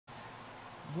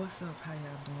What's up? How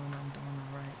y'all doing? I'm doing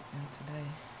alright. And today,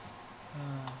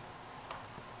 uh,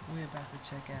 we're about to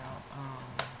check out.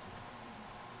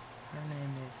 Her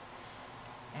name is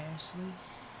Ashley.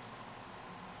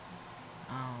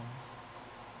 Um,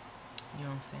 you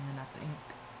know what I'm saying?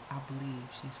 I believe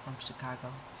she's from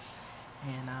Chicago,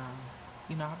 and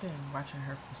I've been watching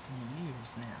her for some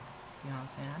years now. You know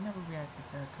what I'm saying? I never reacted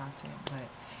to her content, but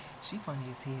she funny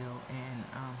as hell, and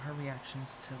her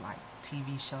reactions to like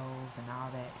TV shows and all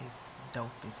that is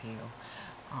dope as hell.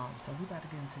 So we about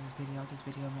to get into this video. This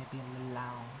video may be a little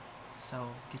long, so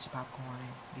get your popcorn,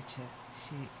 get your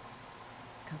shit,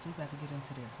 cause we about to get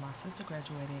into this. My sister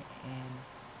graduated, and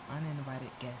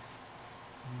uninvited guests,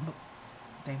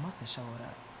 they must have showed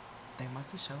up. They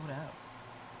must have showed up.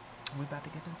 We about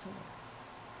to get into it.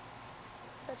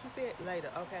 That you said later.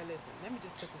 Okay, listen. Let me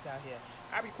just put this out here.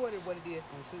 I recorded what it is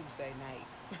on Tuesday night,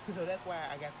 so that's why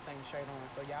I got the same shirt on.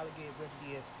 So y'all will get what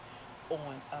it is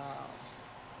on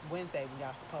Wednesday when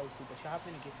y'all supposed to, but y'all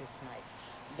finna get this tonight.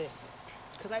 Listen,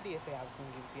 cause I did say I was gonna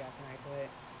give it to y'all tonight, but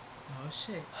Oh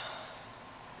shit.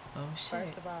 Oh shit.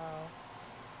 first of all,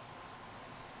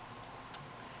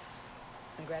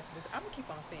 congratulations. I'm gonna keep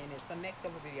on saying this for the next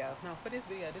couple of videos. No, for this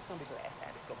video, this is gonna be the last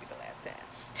time. This is gonna be the last time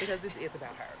because this is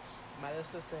about her. My little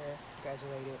sister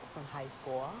graduated from high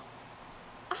school,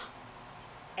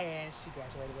 and she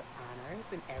graduated with honors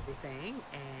and everything.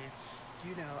 And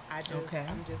Okay.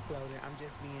 I'm just gloating. I'm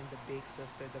just being the big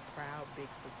sister, the proud big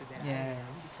sister that I am,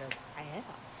 Yes. because I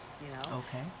am. You know,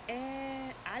 Okay. and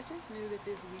I just knew that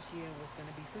this weekend was gonna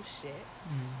be some shit,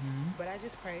 Mm-hmm. but I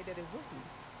just prayed that it wouldn't.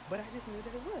 But I just knew that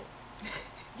it would.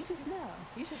 You just know.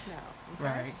 You just know. Okay.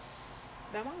 Right.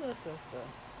 Now my little sister,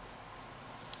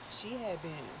 she had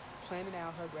been planning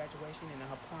out her graduation and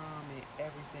her prom and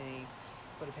everything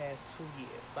for the past 2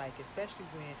 years. Like, especially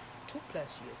when 2+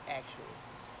 years actually.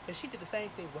 Cause she did the same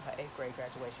thing with her 8th grade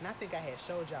graduation. I think I had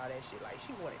showed y'all that shit. Like, she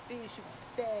wanted this, she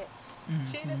wanted that.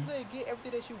 She didn't Mm-hmm. necessarily get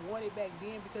everything that she wanted back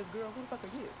then because, girl, who the fuck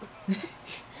are you?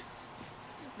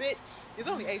 Bitch, it's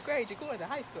only 8th grade. You're going to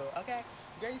high school, okay?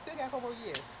 Girl, you still got 4 more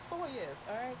years. 4 more years,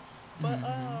 all right? But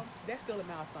Mm-hmm. that's still a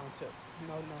milestone too.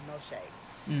 No shade.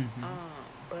 Mm-hmm.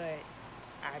 But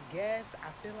I guess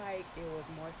I feel like it was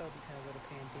more so because of the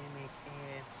pandemic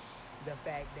and the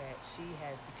fact that she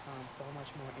has become so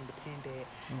much more independent.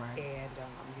 Right. And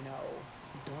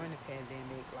during the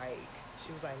pandemic, like, she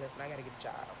was like, listen, I gotta get a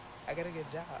job. I gotta get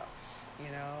a job.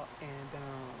 And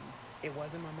it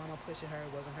wasn't my mama pushing her, it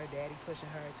wasn't her daddy pushing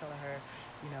her, telling her,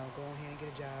 go ahead and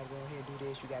get a job, go ahead and do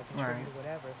this, you gotta Right. contribute or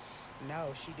whatever. No,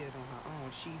 she did it on her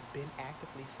own. She's been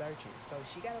actively searching. So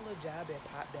she got a little job at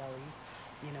Pop Deli's,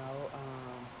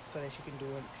 so that she can do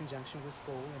it in conjunction with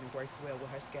school, and it works well with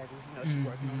her schedule. She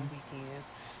working on Mm-hmm. the weekends,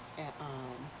 and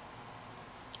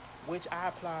which I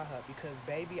applaud her because,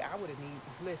 baby, I would have need.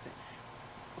 Listen,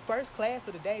 first class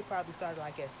of the day probably started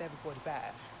like at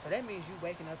 7:45. So that means you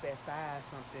waking up at 5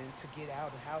 something to get out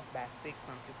of the house by 6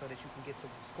 something so that you can get to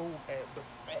school at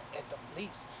the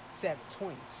least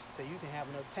 7:20. So you can have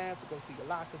enough time to go to your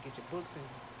locker, get your books, and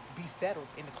be settled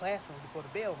in the classroom before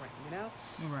the bell ring.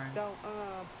 Right. So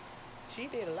she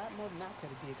did a lot more than I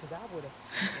could have did, because I would have,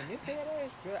 in this day and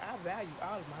age, girl, I value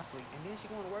all of my sleep. And then she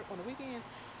going to work on the weekends.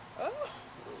 Oh,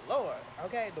 Lord.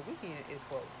 Okay, the weekend is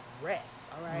for rest,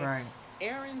 all right? Right.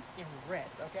 Errands and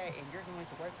rest, okay? And you're going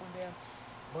to work on them.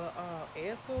 But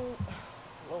at school,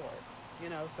 Lord.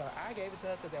 So I gave it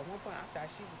to her because at one point I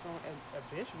thought she was going to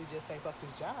eventually just say, fuck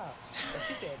this job. But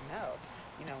she said no.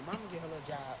 Mama get her little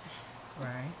job.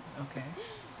 Right. Okay.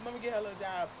 Mama get her little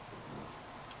job.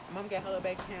 Mama got her little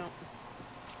bank account.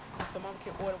 So mom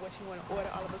can order what she want to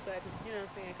order all of a sudden. You know what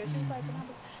I'm saying? Because she was like,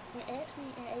 Mm-hmm. when Ashley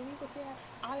and Amy was here,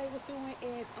 all they was doing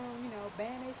is,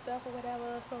 buying their stuff or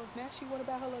whatever. So now she want to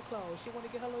buy her little clothes. She want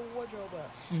to get her little wardrobe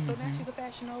up. So now Mm-hmm. she's a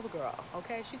Fashion Nova girl,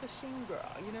 okay? She's a Sheen girl.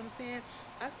 You know what I'm saying?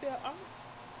 I said, oh,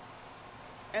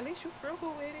 at least you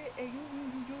frugal with it, and you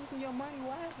using your money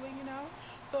wisely.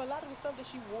 So a lot of the stuff that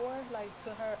she wore, like,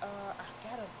 to her, I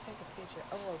gotta take a picture.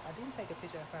 Oh, I didn't take a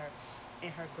picture of her in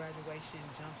her graduation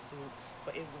jumpsuit,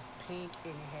 but it was pink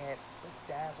and it had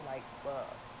dazzle, like,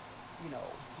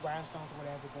 rhinestones or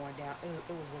whatever going down. It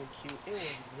was really cute. It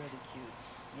was really cute.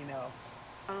 You know.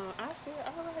 I said,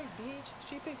 all right, bitch.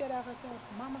 She picked that out herself.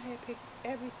 Mama had picked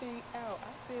everything out.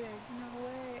 I said, you know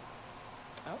what?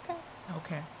 Okay,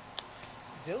 Okay.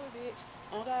 do it, bitch.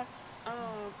 Okay.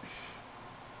 Um.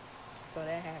 So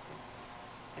that happened.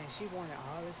 And she wanted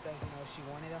all this stuff. She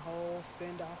wanted a whole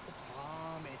send off for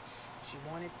prom, and she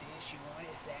wanted this, she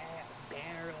wanted that,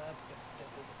 banner up, the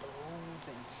balloons,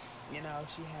 and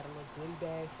she had a little goodie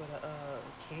bag for the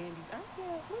candies. I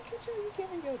said, look at you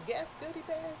giving your guests goodie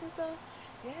bags and stuff.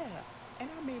 Yeah. And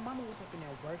I mean, mama was up in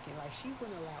there working. Like, she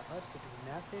wouldn't allow us to do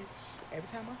nothing. Every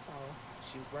time I saw her,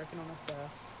 she was working on her stuff.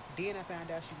 Then I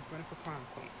found out she was running for prom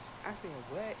queen. I said,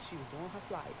 what? She was doing her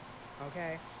flyers.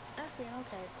 Okay? I said,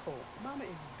 okay, cool. Mama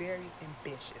is very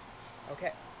ambitious.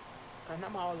 Okay? And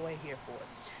I'm all the way here for it.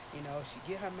 You know, she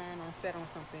get her mind on set on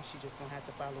something, she just gonna have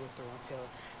to follow it through until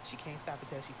she can't stop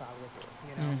until she follow it through.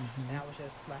 You know? And I was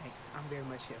just like, I'm very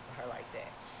much here for her like that.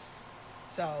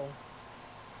 So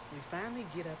we finally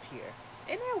get up here.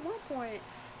 And at one point,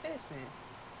 listen,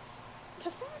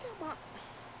 to find out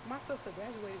my sister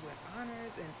graduated with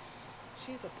honors and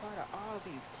she's a part of all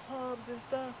these clubs and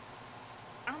stuff,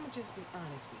 I'ma just be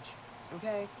honest with you,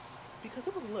 okay? Because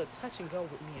it was a little touch and go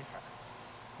with me and her.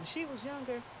 When she was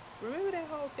younger, remember that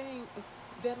whole thing,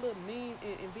 that little meme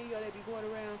and video that be going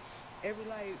around every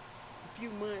like few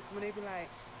months when they be like,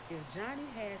 if Johnny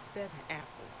had 7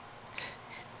 apples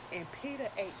and Peter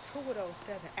ate 2 of those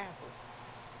 7 apples,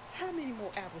 how many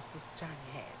more apples does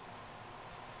Johnny have?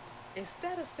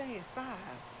 Instead of saying 5,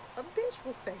 a bitch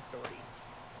will say 3.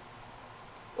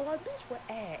 Or a bitch will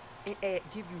add and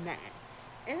give you 9.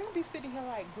 And I'll be sitting here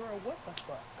like, girl, what the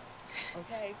fuck?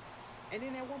 Okay? And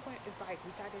then at one point, it's like,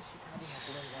 we thought that she probably had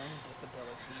a little learning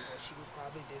disability, or she was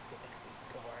probably dyslexic,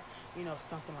 or, you know,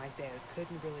 something like that.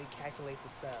 Couldn't really calculate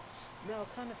the stuff. No,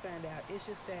 come to find out, it's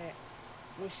just that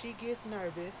when she gets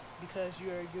nervous because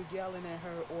you're yelling at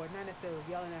her, or not necessarily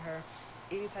yelling at her,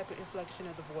 any type of inflection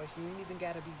of the voice, you ain't even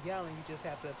got to be yelling, you just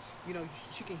have to, you know,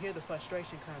 she can hear the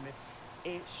frustration coming.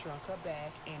 It shrunk her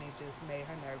back, and it just made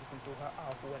her nervous and threw her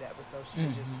off or whatever, so she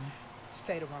could just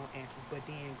say the wrong answers, but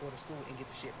then go to school and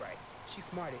get the shit right. She's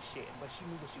smart as shit, but she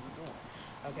knew what she was doing.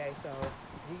 Okay, so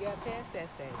we got past that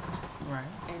stage. Right.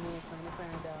 And then trying to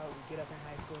find out, we get up in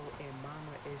high school, and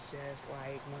mama is just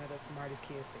like one of the smartest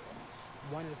kids there.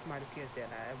 One of the smartest kids there.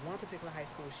 Now, at one particular high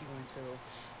school she went to,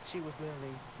 she was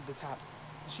literally the top.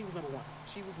 She was number 1.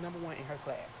 She was number 1 in her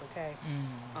class, okay?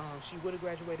 She would have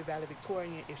graduated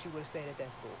valedictorian if she would have stayed at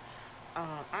that school.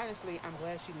 Honestly, I'm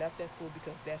glad she left that school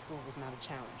because that school was not a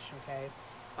challenge, okay?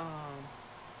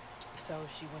 So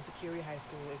she went to Curie High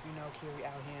School. If you know Curie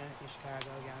out here in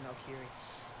Chicago, y'all know Curie.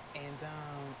 And,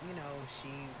 you know,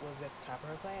 she was at the top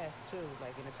of her class, too,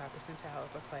 like in the top percentile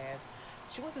of her class.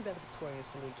 She wasn't valedictorian,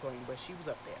 salutatorian, but she was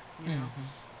up there, you know?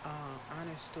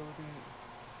 Honor student,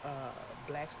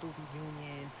 Black Student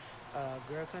Union.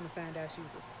 Girl couldn't find out she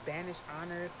was a Spanish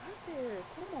honors. I said,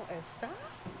 come on, está?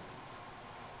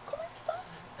 ¿Cómo está?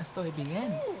 Estoy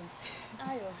bien.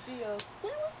 Ay, Dios,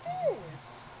 when was this?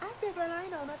 I said, girl, I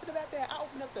ain't know nothing about that. I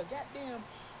opened up the goddamn,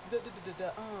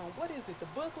 what is it, the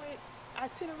booklet,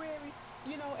 itinerary,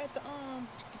 you know, at the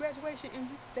graduation, and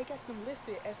they got them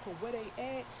listed as to where they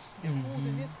at, and who's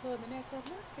in this club and that club.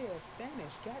 And I said,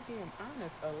 Spanish, goddamn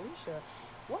honors, Alicia,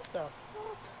 what the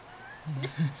fuck?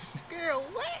 Girl,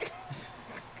 what?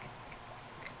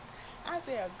 I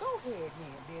said, go ahead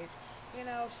then, bitch. You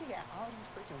know, she got all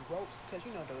these freaking ropes, because,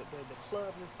 you know, the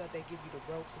club and stuff, they give you the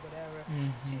ropes or whatever.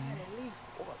 She had at least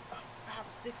 5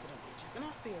 or 6 of them bitches. And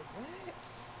I said, what?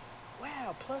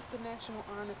 Wow, plus the national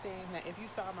honor thing. Now, if you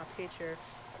saw my picture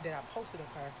that I posted of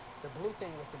her, the blue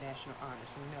thing was the national honor.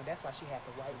 So, you know, that's why she had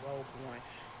the white robe on,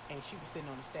 and she was sitting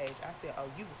on the stage. I said, oh,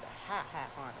 you was the high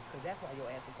honors, because that's why your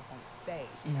ass was up on the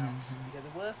stage, you know, because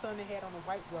it was something they had on the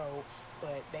white robe,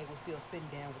 but they were still sitting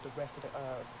down with the rest of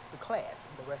the class,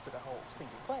 the rest of the whole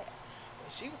senior class. But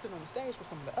she was sitting on the stage with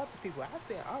some of the other people. I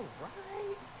said, all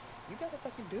right, you gotta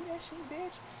fucking do that shit,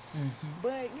 bitch.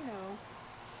 But, you know,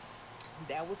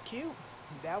 that was cute.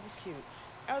 That was cute.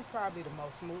 That was probably the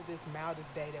most smoothest,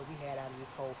 mildest day that we had out of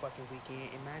this whole fucking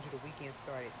weekend. And mind you, the weekend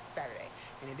started Saturday,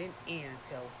 and it didn't end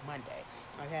until Monday.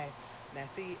 Okay? Now,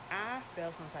 see, I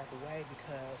felt some type of way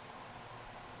because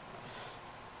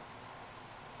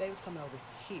they was coming over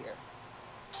here.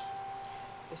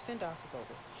 The send-off is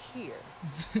over here.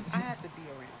 I have to be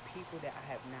around people that I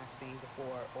have not seen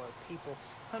before, or people,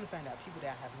 come to find out, people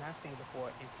that I have not seen before,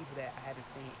 and people that I haven't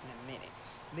seen in a minute.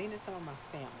 Meaning some of my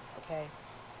family, okay?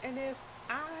 And if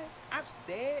I've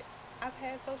said I've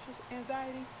had social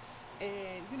anxiety,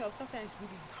 and, you know, sometimes we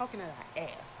be talking out our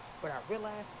ass, but I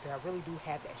realize that I really do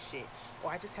have that shit.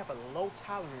 Or I just have a low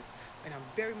tolerance, and I'm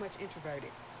very much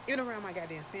introverted. In around my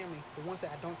goddamn family, the ones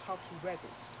that I don't talk to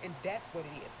regularly. And that's what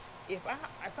it is. If I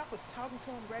was talking to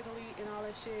them regularly and all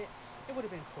that shit, it would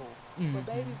have been cool. But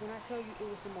baby, when I tell you it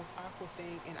was the most awkward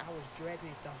thing, and I was dreading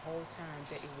it the whole time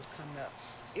that it was coming up.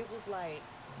 It was like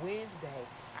Wednesday,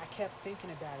 I kept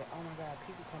thinking about it. Oh my God,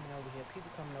 people coming over here,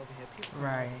 people coming over here, people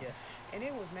coming over here. And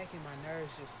it was making my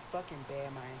nerves just fucking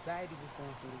bad. My anxiety was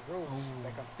going through the roof.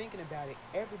 Like, I'm thinking about it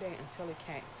every day until it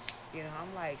came. You know,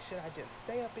 I'm like, should I just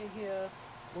stay up in here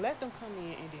let them come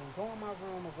in and then go in my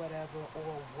room or whatever,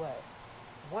 or what?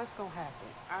 What's gonna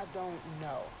happen? I don't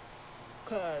know.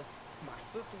 Cause my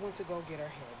sister went to go get her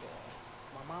hair done.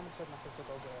 My mama told my sister to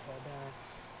go get her hair done,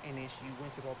 and then she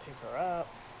went to go pick her up,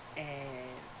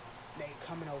 and they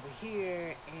coming over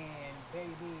here, and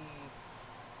baby,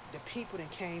 the people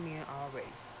that came in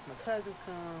already. My cousins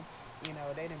come, they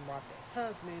done brought their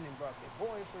husband and brought their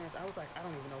boyfriends. I was like, I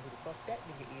don't even know who the fuck that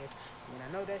nigga is. I mean, I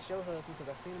know that's your husband because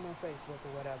I seen him on Facebook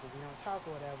or whatever. We don't talk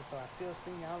or whatever, so I still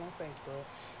see y'all on Facebook,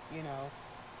 you know.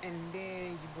 And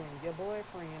then you bring your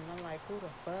boyfriend, and I'm like, who the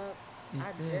fuck? Is I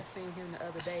this? just seen him the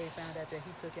other day and found out that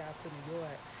he took y'all to New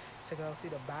York to go see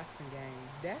the boxing game.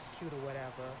 That's cute or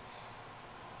whatever.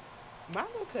 My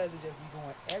little cousin just be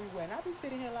going everywhere, and I be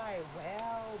sitting here like,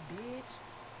 wow, bitch,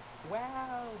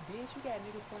 you got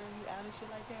niggas flying you out and shit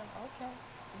like that. Okay.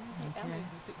 Mm-hmm. I Okay. mean,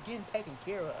 getting taken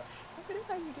care of. I said, this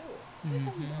how you do it. This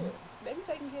how you do Mm-hmm. it. They be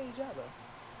taking care of each other.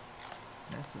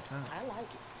 That's what's up. I like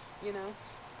it.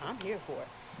 I'm here for it.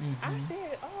 I Mm-hmm.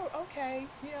 said, oh, okay.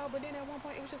 But then at one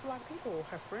point, it was just a lot of people.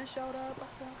 Her friend showed up. I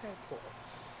said, okay, cool.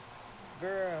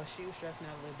 Girl, she was stressing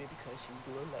out a little bit because she was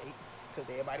a little late. Because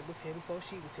everybody was here before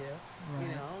she was here,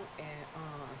 Right. and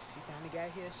she finally got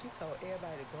here. She told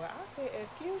everybody to go out. I said,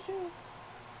 excuse you,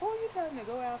 who are you telling to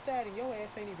go outside and your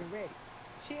ass ain't even ready?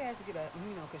 She had to get up,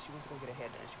 because she went to go get her hair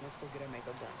done. She went to go get her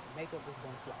makeup done. The makeup was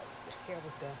done flawless. The hair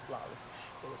was done flawless.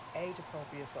 It was age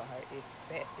appropriate for her. It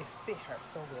fit her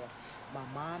so well. My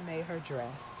mom made her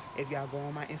dress. If y'all go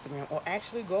on my Instagram, or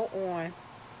actually go on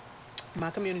my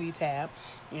community tab,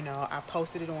 I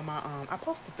posted it on my I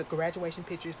posted the graduation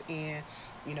pictures and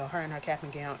her in her cap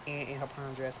and gown and in her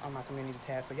prom dress on my community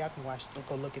tab, so y'all can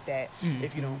go look at that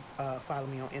if you Mm-hmm. don't follow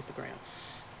me on Instagram.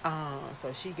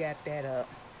 So she got that up,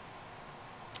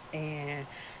 and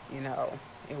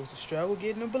it was a struggle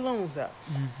getting the balloons up.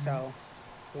 Mm-hmm. So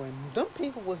when them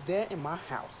people was there in my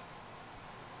house,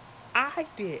 I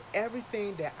did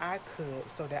everything that I could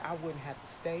so that I wouldn't have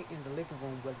to stay in the living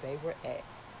room where they were at.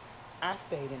 I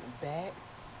stayed in the back.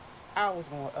 I was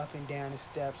going up and down the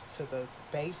steps to the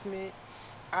basement.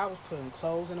 I was putting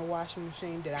clothes in the washing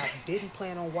machine that I didn't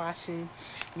plan on washing.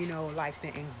 Like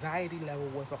the anxiety level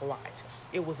was a lot.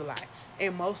 It was a lot.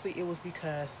 And mostly it was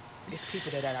because it's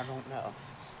people that I don't know.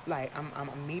 Like I'm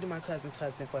meeting my cousin's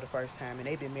husband for the first time, and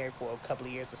they've been married for a couple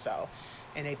of years or so,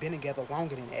 and they've been together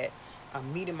longer than that.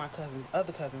 I'm meeting my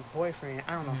other cousin's boyfriend.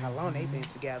 I don't know how long they've been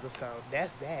Mm-hmm. together, so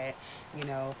that's that. You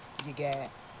got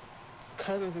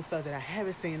cousins and stuff that I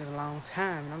haven't seen in a long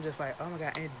time, and I'm just like, oh my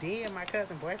god. And then my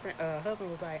cousin boyfriend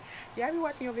husband was like, yeah, I be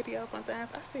watching your videos sometimes.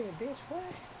 I said, bitch,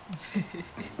 what?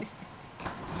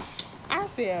 I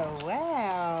said,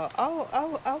 wow.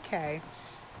 Oh, okay.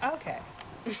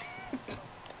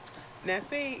 Now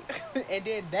see, and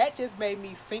then that just made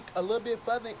me sink a little bit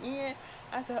further in.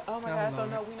 I said, oh my Oh god, so Lord.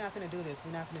 no, we're not gonna do this.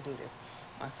 We're not gonna do this.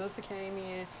 My sister came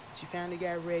in. She finally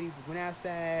got ready. We went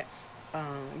outside.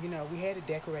 We had it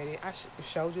decorated. I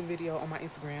showed you the video on my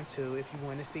Instagram too, if you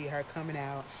want to see her coming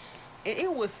out. And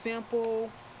it was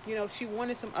simple. She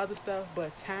wanted some other stuff,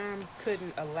 but time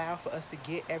couldn't allow for us to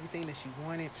get everything that she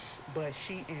wanted. But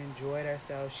she enjoyed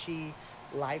herself. She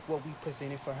liked what we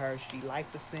presented for her. She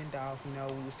liked the send off. We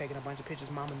was taking a bunch of pictures.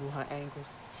 Mama knew her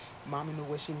angles. Mama knew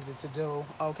what she needed to do.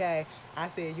 Okay. I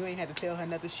said, you ain't had to tell her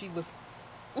nothing. She was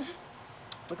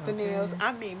with the nails. Okay.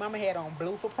 I mean, Mama had on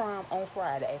blue for prom on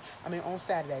Friday. On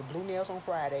Saturday. Blue nails on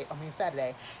Friday.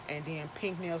 Saturday. And then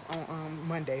pink nails on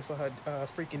Monday for her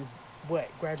freaking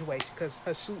graduation. Because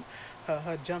her suit,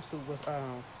 her jumpsuit was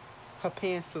her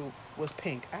pantsuit was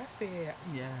pink. I said,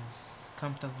 Yes.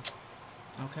 Comfortable.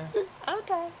 Okay.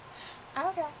 okay,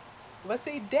 okay. But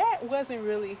see, that wasn't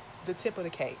really the tip of the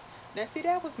cake. Now, see,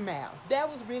 that was mild. That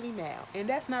was really mild. And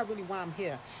that's not really why I'm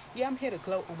here. Yeah, I'm here to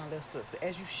gloat on my little sister,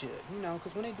 as you should.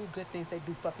 Because when they do good things, they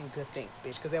do fucking good things,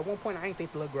 bitch. Because at one point, I ain't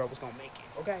think the little girl was going to make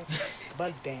it, okay?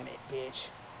 But damn it, bitch.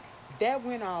 That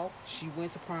went off. She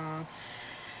went to prom.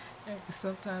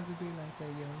 Sometimes it be like that,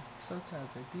 yo. Sometimes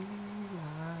it be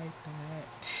like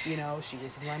that. She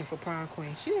was running for prom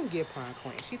queen. She didn't get prom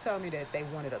queen. She told me that they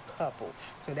wanted a couple.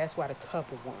 So that's why the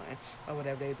couple won. Or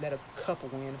whatever. They let a couple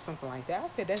win or something like that.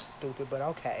 I said, that's stupid, but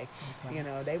okay.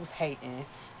 Okay. They was hating,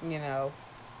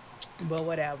 but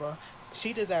whatever.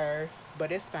 She deserved,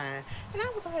 but it's fine. And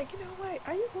I was like, you know what?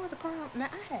 Are you going to prom? Now,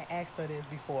 I had asked her this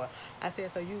before. I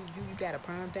said, so you got a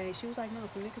prom date? She was like, no,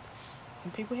 some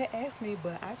people had asked me,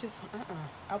 but I just,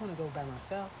 I want to go by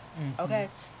myself, Mm-hmm. okay?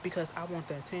 Because I want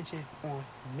the attention on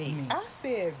me. Me. I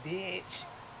said, bitch.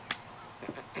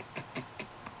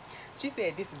 She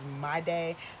said, this is my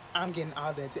day. I'm getting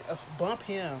all the attention. Bump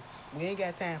him. We ain't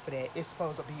got time for that. It's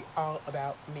supposed to be all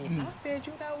about me. Me. I said,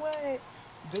 you know what?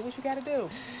 Do what you gotta do.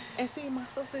 And see, my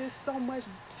sister is so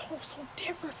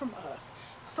different from us.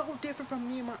 So different from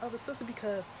me and my other sister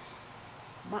because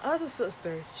my other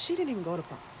sister, she didn't even go to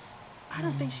prom. I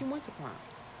don't think Mm. she went to prom.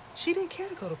 She didn't care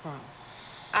to go to prom.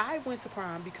 I went to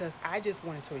prom because I just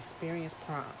wanted to experience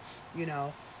prom. You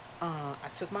know, I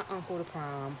took my uncle to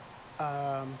prom.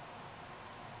 Um,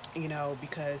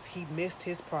 because he missed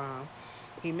his prom.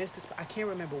 He missed his. I can't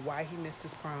remember why he missed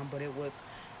his prom, but it was.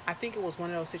 I think it was one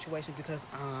of those situations because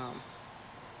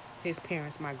his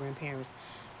parents, my grandparents,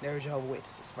 they're Jehovah's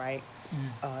Witnesses, right?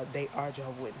 Mm. They are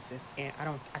Jehovah's Witnesses, and I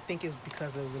don't. I think it was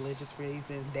because of religious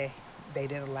reasons that they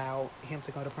didn't allow him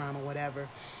to go to prom or whatever,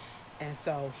 and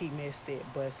so he missed it.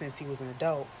 But since he was an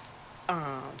adult,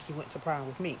 he went to prom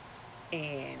with me,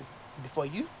 and before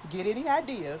you get any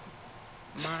ideas,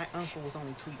 my uncle was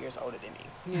only 2 years older than me.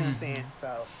 You know what I'm saying? Mm-hmm.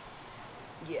 So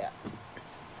yeah,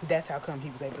 that's how come he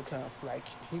was able to come. Like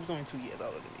he was only 2 years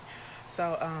older than me.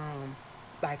 So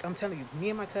like I'm telling you, me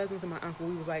and my cousins and my uncle,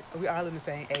 we was like we all in the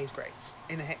same age grade,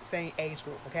 in the same age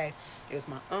group. Okay, it was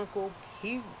my uncle.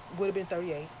 He would have been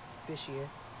 38 this year.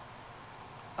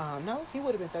 No, he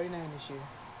would have been 39 this year.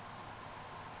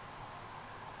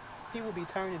 He would be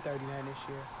turning 39 this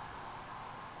year,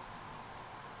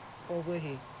 or would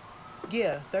he?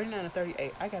 Yeah, 39 or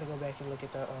 38. I gotta go back and look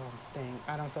at the thing.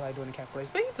 I don't feel like doing the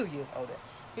calculation. But he's 2 years older.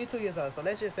 He's 2 years old. So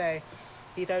let's just say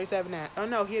he's 37 now. Oh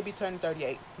no, he'll be turning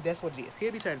 38. That's what it is.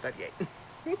 He'll be turning 38.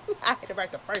 I had it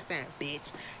right the first time,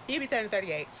 bitch. He'll be turning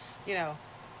 38. You know,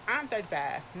 I'm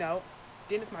 35. No.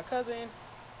 Then it's my cousin,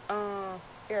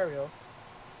 Ariel.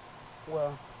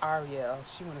 Well, Ariel.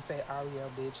 She wanna say Ariel,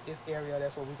 bitch. It's Ariel,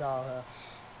 that's what we call her.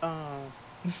 Um,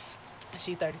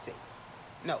 she 36.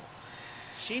 No,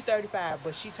 she 35,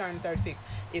 but she turned 36.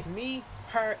 It's me,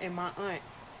 her, and my aunt.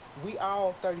 We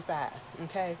all 35,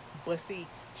 okay? But see,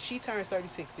 she turns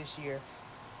 36 this year.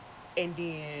 And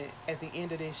then at the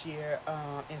end of this year,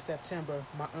 in September,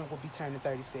 my aunt will be turning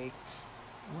 36.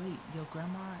 Wait, your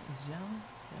grandma is young?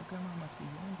 Your grandma must be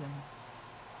young, young.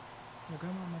 Your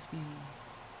grandma must be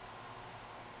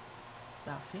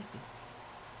about 50,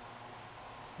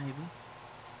 maybe.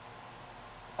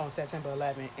 On September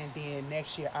 11th. And then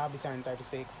next year, I'll be turning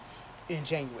 36 in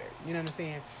January. You know what I'm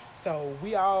saying? So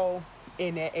we all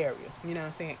in that area. You know what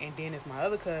I'm saying? And then it's my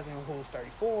other cousin who's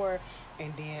 34.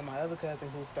 And then my other cousin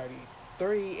who's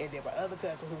 33. And then my other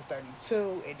cousin who's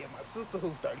 32. And then my sister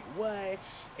who's 31.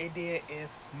 And then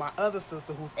it's my other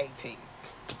sister who's 18.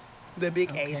 The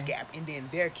big age Okay. gap. And then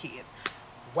their kids.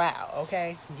 Wow,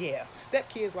 okay? Yeah. Step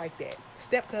kids like that.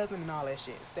 Step cousin and all that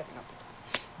shit. Stepping up.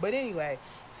 But anyway,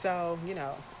 so,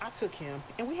 I took him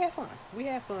and we had fun. We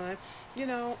had fun. You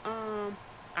know,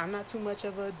 I'm not too much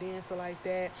of a dancer like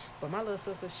that. But my little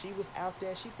sister, she was out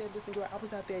there. She said, listen, girl, I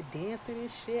was out there dancing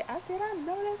and shit. I said, I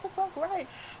know that's the fuck right.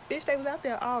 Bitch, they was out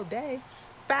there all day.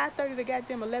 5:30 to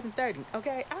goddamn 11:30.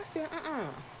 Okay? I said,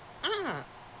 uh-uh.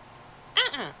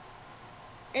 Uh-uh.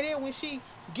 And then when she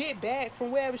get back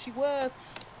from wherever she was,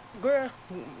 girl,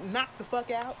 knocked the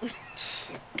fuck out.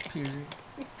 Period.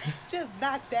 Just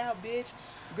knocked out, bitch.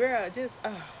 Girl, just,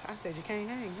 I said, you can't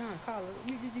hang, huh? Call her.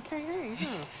 You can't hang,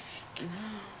 huh? No.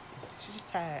 She's just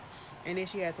tired. And then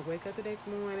she had to wake up the next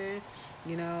morning,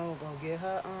 go get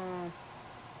her,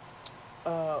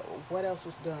 what else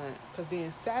was done? Because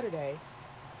then Saturday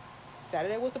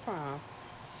was the prom.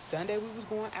 Sunday we was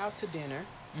going out to dinner,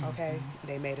 okay? Mm-hmm.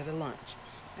 They made it a lunch.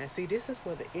 And see, this is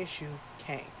where the issue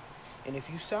came. And if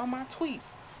you saw my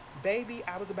tweets, baby,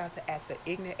 I was about to act the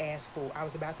ignorant ass fool. I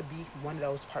was about to be one of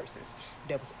those persons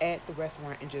that was at the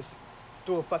restaurant and just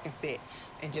threw a fucking fit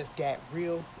and just got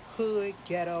real hood,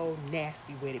 ghetto,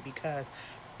 nasty with it because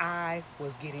I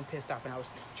was getting pissed off and I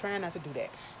was trying not to do that.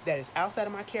 That is outside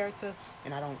of my character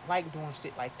and I don't like doing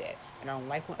shit like that. And I don't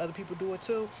like when other people do it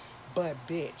too. But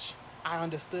bitch, I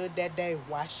understood that day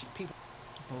why people.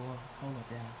 Boy, hold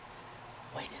up, y'all.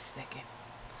 Wait a second.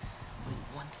 Wait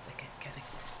 1 second. Gotta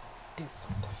do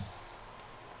something.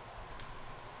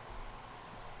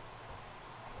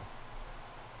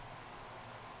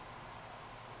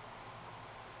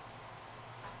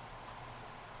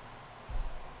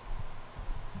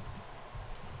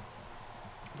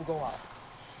 Will go off.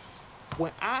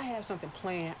 When I have something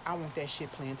planned, I want that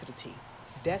shit planned to the T.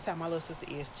 That's how my little sister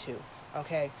is too.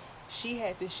 Okay? She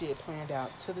had this shit planned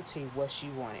out to the T what she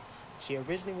wanted. She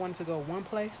originally wanted to go one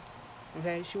place.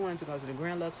 Okay? She wanted to go to the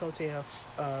Grand Lux Hotel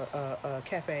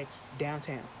cafe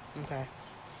downtown. Okay?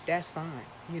 That's fine.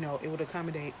 It would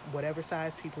accommodate whatever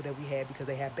size people that we had because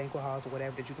they have banquet halls or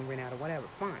whatever that you can rent out or whatever.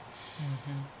 Fine.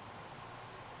 Mm-hmm.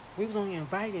 We was only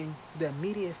inviting the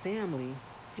immediate family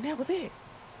and that was it.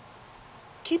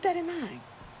 Keep that in mind.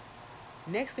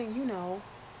 Next thing you know,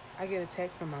 I get a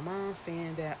text from my mom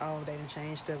saying that, oh, they didn't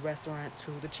change the restaurant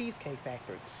to the Cheesecake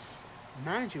Factory.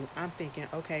 Mind you, I'm thinking,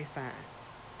 okay, fine.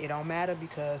 It don't matter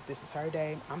because this is her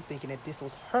day. I'm thinking that this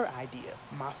was her idea,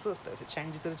 my sister, to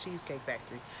change it to the Cheesecake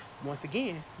Factory. Once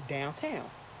again, downtown.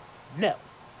 No.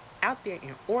 Out there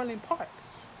in Orland Park.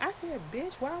 I said,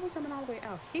 bitch, why are we coming all the way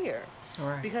out here?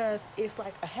 Right. Because it's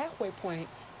like a halfway point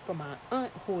for my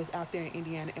aunt who is out there in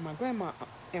Indiana and my grandma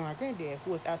and my granddad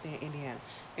who is out there in Indiana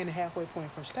and a halfway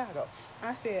point from Chicago.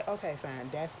 I said, okay, fine,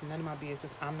 that's none of my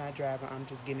business. I'm not driving. I'm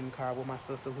just getting in the car with my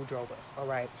sister who drove us. All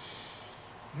right.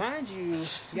 Mind you,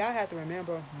 y'all have to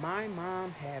remember my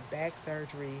mom had back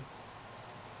surgery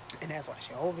and that's why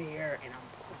she's over here and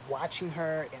I'm watching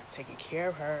her and I'm taking care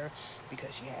of her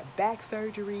because she had back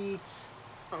surgery.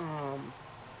 Um,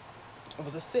 it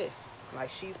was a cyst. Like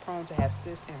she's prone to have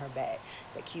cysts in her back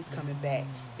that keeps coming back.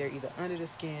 They're either under the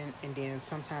skin and then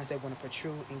sometimes they want to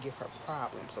protrude and give her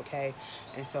problems, okay?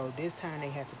 And so this time they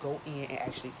had to go in and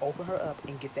actually open her up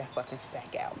and get that fucking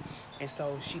sack out. And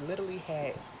so she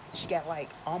got like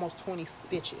almost 20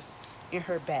 stitches in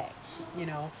her back, you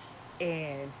know?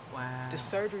 And Wow. the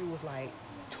surgery was like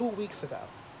 2 weeks ago.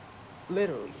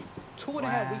 Literally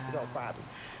 2.5 weeks ago probably.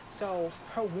 So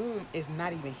her wound is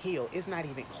not even healed. It's not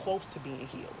even close to being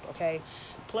healed, okay?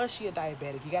 Plus she a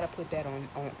diabetic. You got to put that on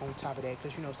top of that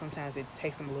because you know sometimes it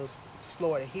takes them a little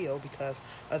slower to heal because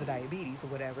of the diabetes or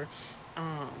whatever.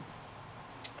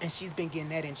 And she's been getting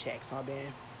that in check. So I've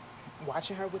been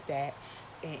watching her with that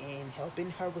and helping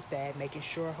her with that, making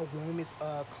sure her womb is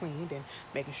cleaned and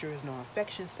making sure there's no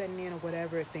infection setting in or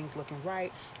whatever. If things looking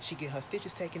right, she get her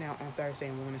stitches taken out on Thursday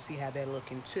and we're going to see how they're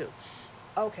looking too.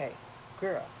 Okay,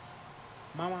 girl,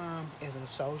 my mom is a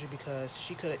soldier because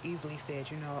she could have easily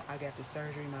said, you know, I got this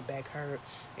surgery, my back hurt,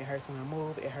 it hurts when I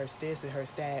move, it hurts this, it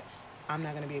hurts that, I'm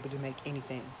not going to be able to make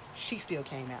anything. She still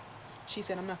came out. She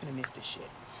said, I'm not going to miss this shit.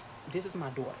 This is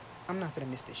my daughter. I'm not gonna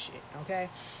miss this shit, okay?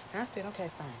 And I said, okay,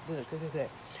 fine, good.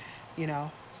 You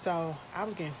know, so I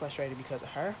was getting frustrated because of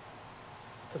her,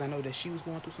 because I know that she was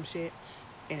going through some shit,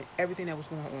 and everything that was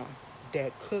going on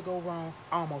that could go wrong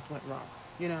almost went wrong.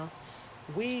 You know,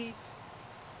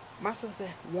 my sister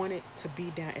wanted to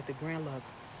be down at the Grand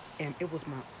Lux, and it was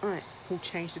my aunt who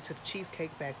changed it to the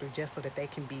Cheesecake Factory just so that they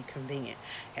can be convenient.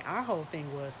 And our whole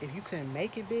thing was, if you couldn't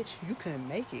make it, bitch, you couldn't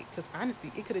make it. Because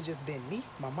honestly, it could have just been me,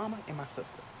 my mama, and my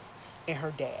sisters, and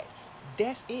her dad.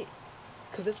 That's it.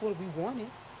 Because that's what we wanted.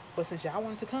 But since y'all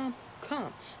wanted to come.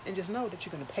 And just know that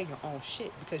you're going to pay your own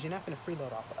shit because you're not going to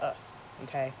freeload off of us.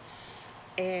 Okay?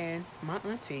 And my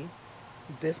auntie,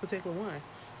 this particular one,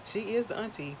 she is the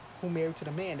auntie who married to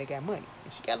the man that got money.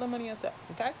 And she got a little money herself.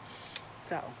 Okay?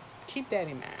 So, keep that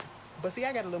in mind. But see,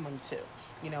 I got a little money too.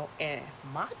 You know? And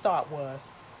my thought was,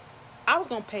 I was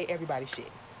going to pay everybody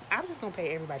shit. I was just going to pay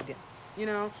everybody dinner. You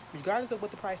know, regardless of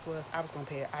what the price was, I was gonna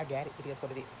pay it. I got it. It is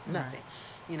what it is. It's nothing. Right.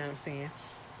 You know what I'm saying?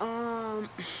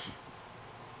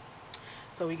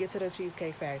 So we get to the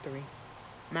Cheesecake Factory.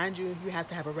 Mind you, you have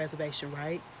to have a reservation,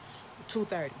 right?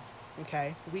 2:30.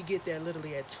 Okay. We get there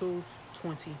literally at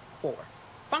 2:24.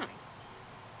 Fine.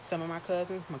 Some of my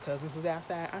cousins was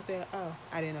outside. I said, oh,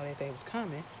 I didn't know that they was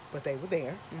coming, but they were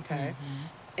there. Okay.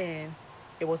 Mm-hmm. And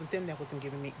it wasn't them that was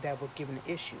giving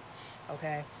the issue.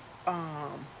 Okay.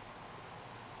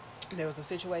 There was a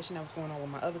situation that was going on with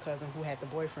my other cousin who had the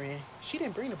boyfriend. She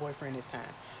didn't bring the boyfriend this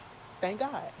time. Thank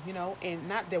God, you know. And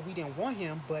not that we didn't want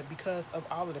him, but because of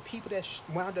all of the people that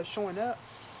wound up showing up,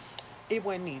 it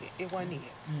wasn't needed.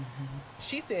 Mm-hmm.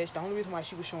 She said the only reason why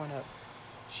she was showing up,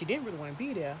 she didn't really want to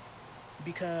be there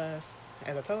because,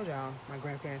 as I told y'all, my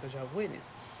grandparents are Jehovah's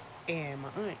Witness. And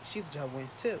my aunt, she's a Jehovah's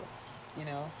Witness too. You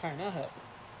know, her and her husband.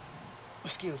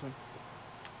 Excuse me.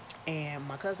 And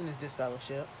my cousin is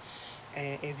disfellowship.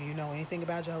 And if you know anything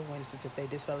about Jehovah's Witnesses, if they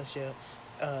disfellowship,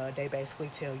 they basically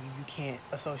tell you you can't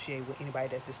associate with anybody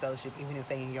that's disfellowship, even if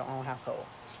they in your own household,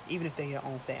 even if they're your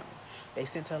own family. They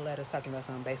sent her letters talking about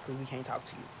something, basically, we can't talk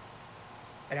to you.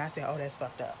 And I said, oh, that's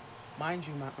fucked up. Mind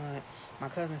you, my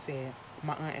cousin said,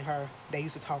 my aunt and her, they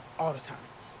used to talk all the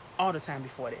time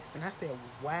before this. And I said,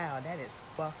 wow, that is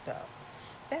fucked up.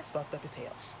 That's fucked up as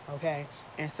hell, okay?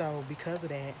 And so because of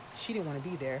that, she didn't want to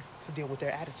be there to deal with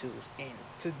their attitudes and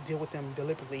to deal with them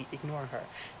deliberately ignoring her.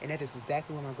 And that is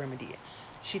exactly what my grandma did.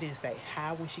 She didn't say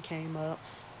hi when she came up.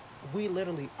 We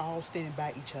literally all standing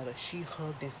by each other. She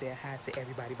hugged and said hi to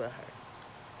everybody but her.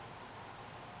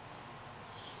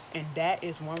 And that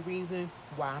is one reason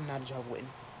why I'm not a Jehovah's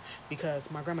Witness.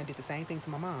 Because my grandma did the same thing to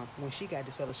my mom when she got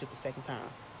disfellowship the second time.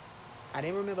 I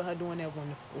didn't remember her doing that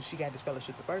when she got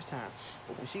disfellowship the first time,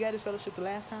 but when she got disfellowship the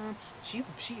last time, she's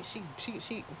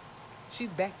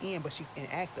back in, but she's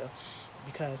inactive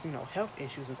because, health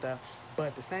issues and stuff.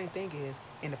 But the same thing is,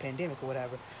 in the pandemic or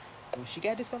whatever, when she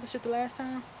got this fellowship the last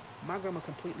time, my grandma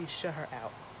completely shut her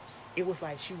out. It was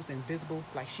like she was invisible,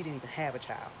 like she didn't even have a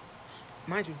child.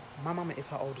 Mind you, my mama is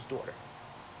her oldest daughter,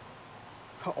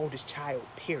 her oldest child,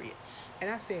 period. And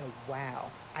I said,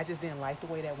 wow. I just didn't like the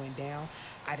way that went down.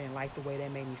 I didn't like the way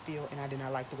that made me feel, and I did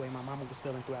not like the way my mama was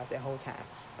feeling throughout that whole time.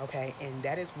 Okay, and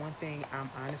that is one thing I'm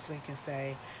honestly can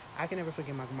say. I can never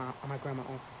forgive my grandma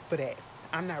for that.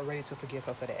 I'm not ready to forgive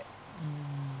her for that.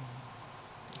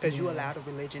 Because you allowed Yes.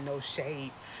 a religion, no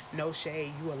shade, no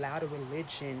shade. You allowed a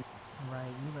religion. Right.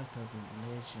 You let the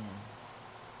religion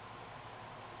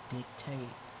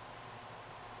dictate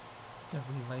the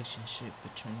relationship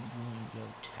between you and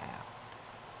your child.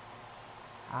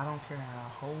 I don't care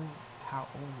how old, I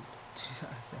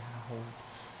say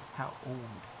how old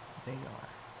they are.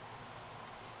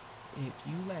 If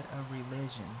you let a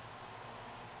religion,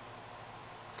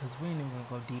 because we ain't even gonna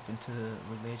go deep into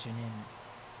religion and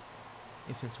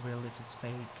if it's real, if it's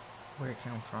fake, where it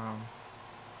come from,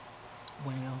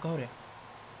 we ain't gonna go there.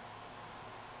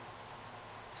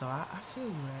 So I feel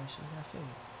you, Ashley. I feel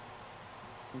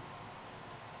you.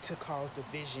 To cause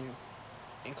division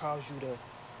and cause you to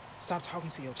stop talking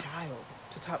to your child,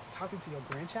 to talking to your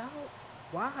grandchild.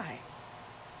 Why?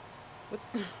 What's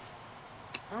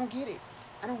I don't get it.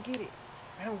 I don't get it.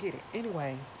 I don't get it.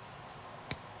 Anyway,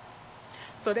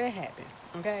 so that happened.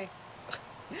 Okay.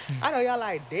 I know y'all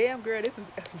like, damn girl, this is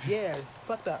yeah,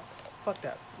 fucked up. Fucked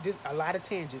up. There's a lot of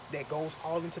tangents that goes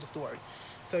all into the story.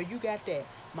 So you got that.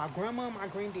 My grandma and my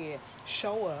granddad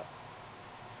show up.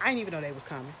 I didn't even know they was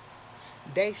coming.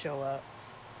 They show up,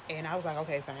 and I was like,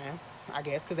 okay, fine, I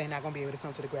guess, because they're not gonna be able to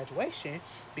come to the graduation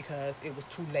because it was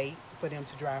too late for them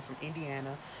to drive from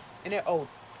Indiana, and they're older.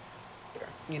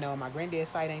 My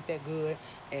granddad's site ain't that good,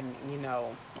 and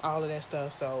all of that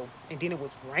stuff. So, and then it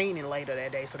was raining later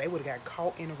that day, so they would have got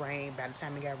caught in the rain by the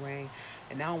time it got rain,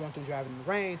 and I don't want them driving in the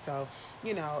rain. So,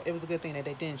 it was a good thing that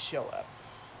they didn't show up.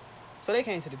 So they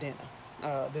came to the dinner,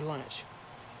 the lunch.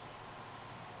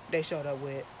 They showed up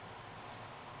with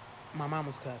my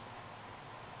mama's cousin,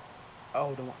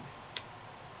 older woman.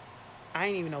 I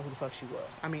didn't even know who the fuck she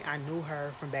was. I mean, I knew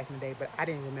her from back in the day, but I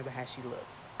didn't remember how she looked.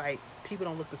 Like, people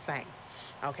don't look the same,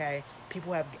 okay?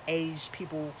 People have aged,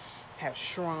 people have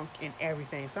shrunk and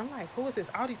everything. So I'm like, who is this?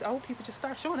 All these old people just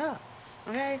start showing up,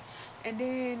 okay? And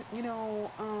then,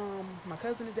 my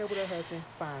cousin is there with her husband.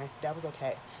 Fine, that was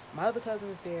okay. My other cousin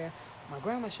is there. My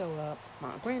grandma show up.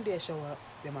 My granddad show up.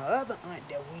 Then my other aunt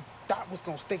that we thought was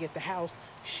going to stay at the house,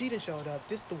 she done showed up.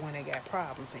 This the one that got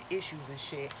problems and issues and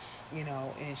shit,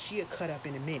 and she had cut up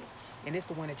in a minute. And it's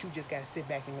the one that you just got to sit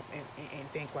back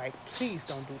and think like, please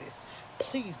don't do this.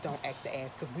 Please don't act the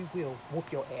ass, because we will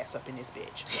whoop your ass up in this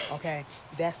bitch, okay?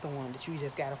 That's the one that you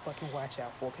just got to fucking watch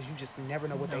out for, because you just never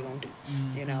know what they going to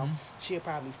do, She'll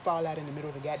probably fall out in the middle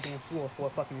of the goddamn floor for a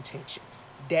fucking attention.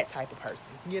 That type of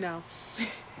person,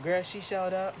 Girl, she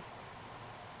showed up.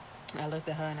 I looked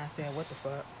at her and I said, what the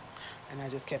fuck? And I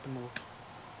just kept it moving.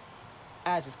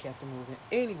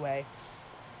 Anyway,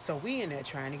 so we in there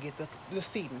trying to get the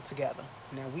seating together.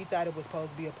 Now, we thought it was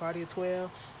supposed to be a party of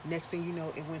 12. Next thing you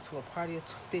know, it went to a party of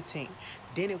 15.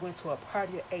 Then it went to a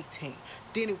party of 18.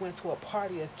 Then it went to a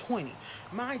party of 20.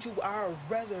 Mind you, our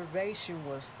reservation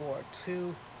was for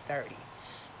 2:30.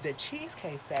 The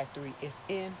Cheesecake Factory is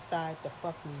inside the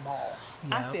fucking mall.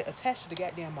 Yep. I said, attached to the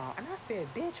goddamn mall. And I said,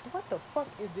 bitch, what the fuck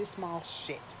is this mall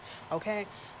shit? Okay?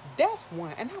 That's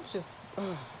one. And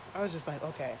I was just like,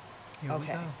 okay. Here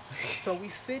okay. So we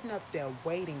sitting up there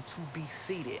waiting to be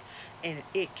seated. And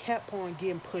it kept on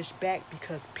getting pushed back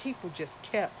because people just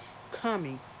kept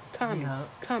coming.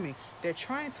 They're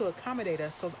trying to accommodate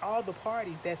us so all the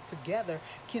parties that's together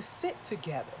can sit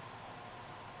together.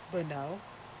 But no.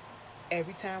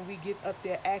 Every time we get up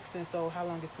there asking, so how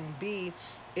long it's going to be,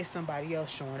 it's somebody else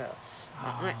showing up. My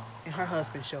aunt and her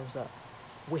husband shows up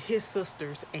with his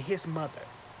sisters and his mother.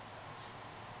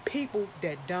 People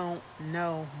that don't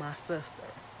know my sister.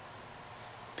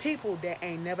 People that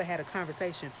ain't never had a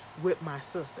conversation with my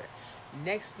sister.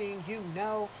 Next thing you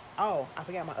know, I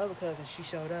forgot my other cousin, she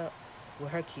showed up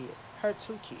with her kids. Her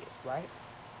 2 kids, right?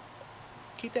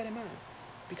 Keep that in mind.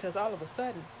 Because all of a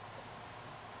sudden,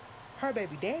 her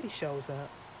baby daddy shows up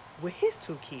with his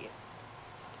 2 kids.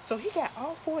 So he got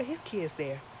all 4 of his kids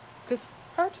there. Because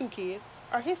her 2 kids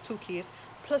are his 2 kids,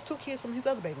 plus 2 kids from his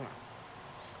other baby mom.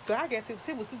 So I guess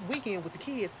it was his weekend with the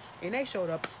kids, and they showed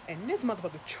up, and this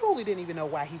motherfucker truly didn't even know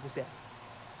why he was there.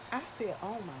 I said,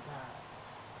 oh my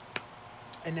God.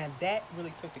 And then that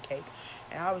really took the cake.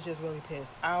 And I was just really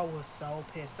pissed. I was so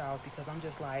pissed off because I'm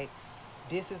just like,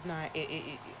 This is not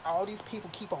all these people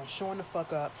keep on showing the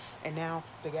fuck up, and now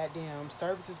the goddamn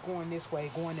service is going this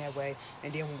way, going that way,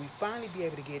 and then when we finally be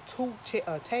able to get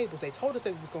tables, they told us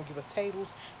they was gonna give us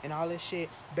tables and all this shit.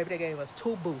 Baby, they gave us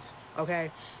 2 booths,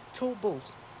 okay, 2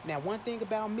 booths. Now, one thing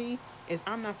about me is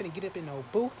I'm not finna get up in no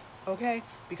booth, okay,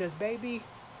 because baby,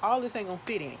 all this ain't gonna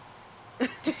fit in.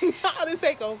 All this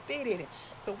ain't gonna fit in it.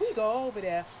 So we go over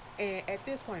there, and at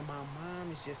this point, my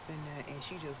mom is just sitting there, and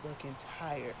she just looking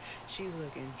tired. She's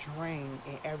looking drained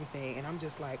and everything, and I'm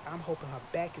just like, I'm hoping her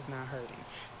back is not hurting,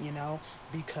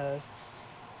 because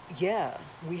yeah,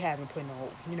 we haven't put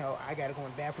no, I gotta go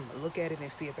in the bathroom and look at it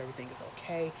and see if everything is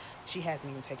okay. She hasn't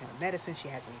even taken her medicine. She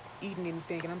hasn't even eaten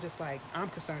anything, and I'm just like, I'm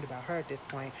concerned about her at this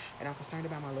point, and I'm concerned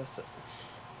about my little sister.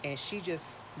 And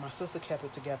my sister kept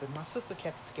it together. My sister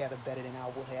kept it together better than I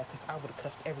would have, because I would have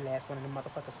cussed every last one of them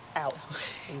motherfuckers out.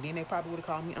 And then they probably would have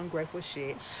called me ungrateful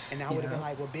shit. And I would have been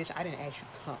like, well, bitch, I didn't ask you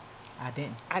to come. I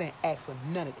didn't. I didn't ask for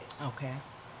none of this. Okay.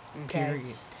 Okay.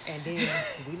 Period. And then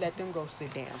we let them go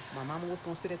sit down. My mama was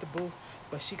going to sit at the booth,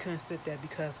 but she couldn't sit there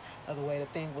because of the way the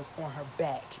thing was on her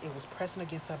back. It was pressing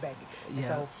against her back. And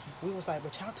so we was like,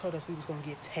 but y'all told us we was going to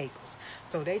get tables.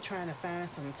 So they trying to find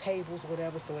some tables or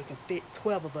whatever so it can fit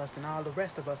 12 of us and all the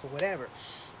rest of us or whatever.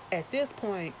 At this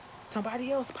point,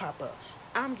 somebody else pop up.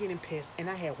 I'm getting pissed, and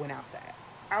I had went outside.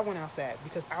 I went outside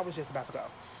because I was just about to go.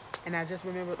 And I just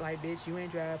remembered, like, bitch, you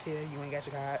ain't drive here, you ain't got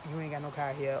your car, you ain't got no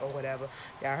car here or whatever.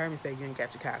 Y'all heard me say you ain't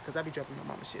got your car, because I be dropping my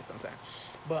mama shit sometimes.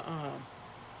 But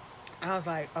I was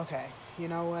like, okay, you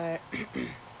know what?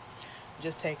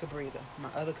 Just take a breather. My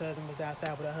other cousin was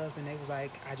outside with her husband. They was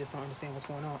like, I just don't understand what's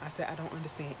going on. I said, I don't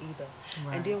understand either.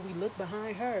 Right. And then we look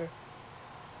behind her.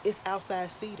 It's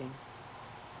outside seating.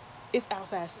 It's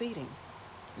outside seating.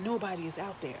 Nobody is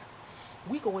out there.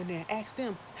 We go in there and ask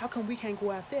them, how come we can't go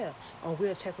out there? Or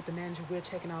we'll check with the manager, we'll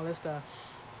check and all that stuff.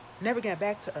 Never got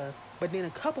back to us. But then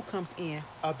a couple comes in,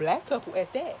 a black couple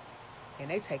at that, and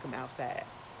they take them outside.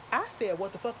 I said,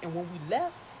 what the fuck? And when we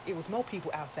left, it was more people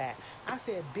outside. I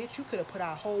said, bitch, you could have put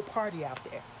our whole party out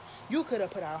there. You could have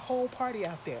put our whole party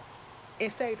out there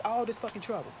and saved all this fucking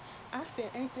trouble. I said,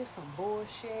 ain't this some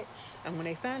bullshit? And when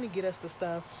they finally get us the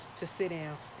stuff to sit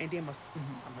down, and then my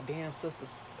damn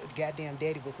sister's goddamn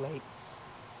daddy was late,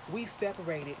 we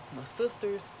separated. My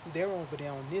sisters, they're over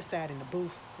there on this side in the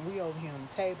booth. We over here on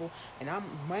the table. And I'm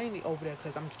mainly over there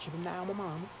because I'm keeping an eye on my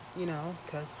mom,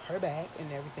 because her back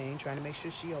and everything, trying to make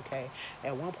sure she okay.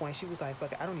 At one point, she was like,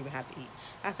 fuck it, I don't even have to eat.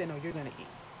 I said, no, you're going to eat.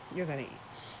 You're going to eat.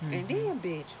 Mm-hmm. And then,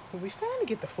 bitch, when we finally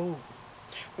get the food,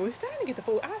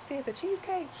 I said the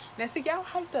cheesecake. Now, see, y'all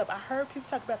hyped up. I heard people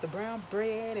talk about the brown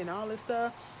bread and all this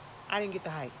stuff. I didn't get the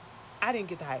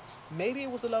hype. Maybe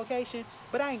it was the location,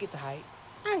 but I didn't get the hype.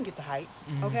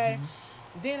 Mm-hmm. Okay?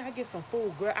 Then I get some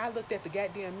food. Girl, I looked at the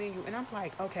goddamn menu, and I'm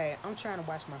like, okay, I'm trying to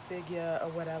watch my figure or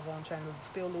whatever. I'm trying to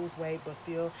still lose weight, but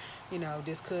still,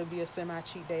 this could be a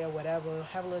semi-cheat day or whatever.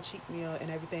 Have a little cheat meal and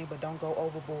everything, but don't go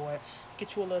overboard.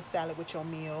 Get you a little salad with your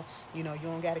meal. You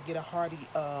don't got to get a hearty,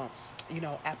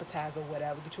 appetizer or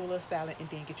whatever. Get you a little salad and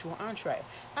then get you an entree.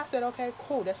 I said, okay,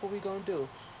 cool. That's what we're going to do.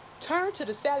 Turn to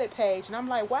the salad page, and I'm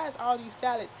like, why is all these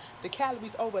salads, the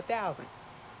calories over 1,000?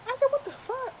 I said, what the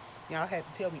fuck? Y'all had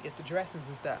to tell me it's the dressings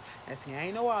and stuff. And see, I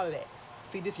ain't know all of that.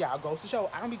 See, this y'all goes to show.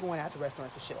 I don't be going out to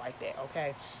restaurants and shit like that,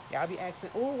 okay? Y'all be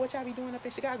asking, oh, what y'all be doing up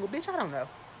in Chicago? Bitch, I don't know.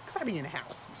 Because I be in the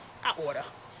house. I order,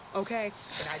 okay?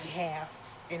 And I be half,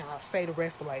 and I'll say the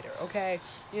rest for later, okay?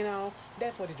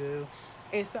 That's what it do.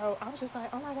 And so I was just like,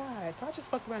 oh my God. So I just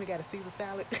fucked around and got a Caesar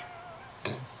salad.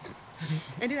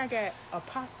 And then I got a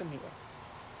pasta meal.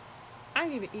 I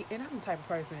ain't even eat, and I'm the type of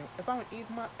person, if I'm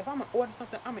gonna order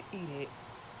something, I'm gonna eat it.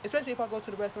 Especially if I go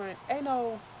to the restaurant, I'm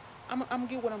gonna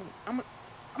get what I'm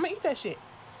gonna eat that shit.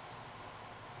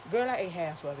 Girl, I ate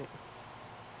half of it.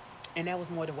 And that was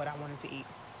more than what I wanted to eat.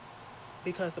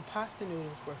 Because the pasta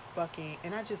noodles were fucking,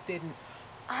 and I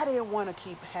didn't want to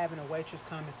keep having a waitress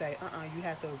come and say, you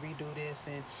have to redo this.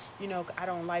 And, I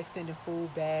don't like sending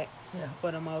food back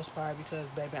for the most part because,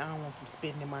 baby, I don't want them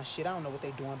spitting in my shit. I don't know what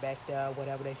they doing back there,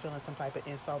 whatever. They feeling some type of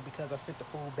insult because I sent the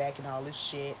food back and all this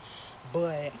shit.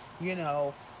 But,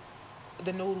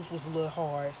 the noodles was a little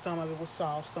hard. Some of it was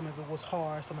soft. Some of it was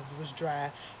hard. Some of it was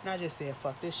dry. And I just said,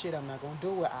 fuck this shit. I'm not going to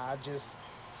do it. I'll just,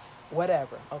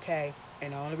 whatever, okay?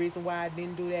 And the only reason why I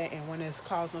didn't do that and wanted to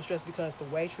cause no stress because the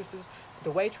waitress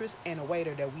and the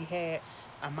waiter that we had,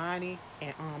 Amani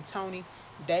and Tony,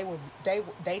 they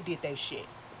did their shit.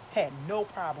 Had no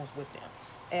problems with them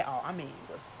at all. I mean,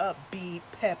 it was upbeat,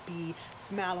 peppy,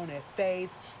 smile on their face.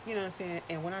 You know what I'm saying?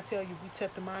 And when I tell you we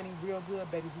tipped Amani real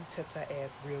good, baby, we tipped her ass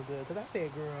real good. Because I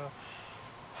said, girl,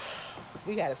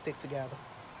 we got to stick together.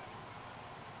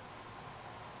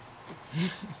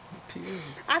 Period.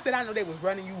 I said, I know they was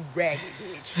running you ragged,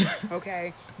 bitch.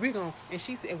 Okay, we gon' and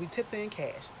she said we tipped her in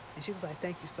cash, and she was like,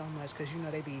 thank you so much, cause you know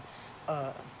they be,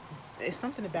 uh, it's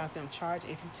something about them charge. If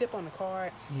you tip on the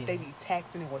card, Yeah, they be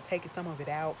taxing it or taking some of it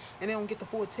out, and they don't get the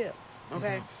full tip. they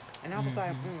Okay, don't. and I was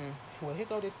like, Mm-hmm. well, here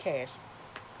go this cash.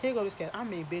 Here go this cash. I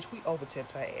mean, bitch, we over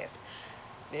tipped her ass.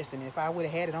 Listen, if I would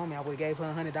have had it on me, I would have gave her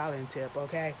 $100 in tip.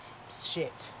 Okay,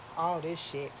 shit, all this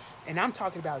shit, and I'm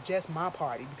talking about just my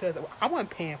party because I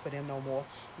wasn't paying for them no more.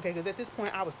 Okay, because at this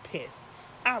point I was pissed.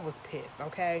 I was pissed.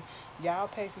 Okay, y'all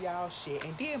pay for y'all shit,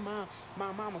 and then my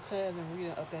mama cousin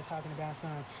Rita up there talking about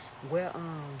some. Well,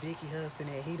 Vicky husband,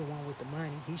 that he the one with the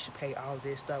money. He should pay all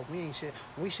this stuff. We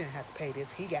shouldn't have to pay this.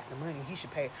 He got the money. He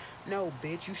should pay. No,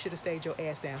 bitch, you should have stayed your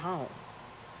ass at home.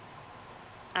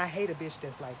 I hate a bitch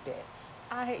that's like that.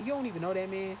 You don't even know that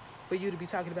man for you to be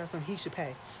talking about something he should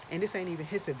pay. And this ain't even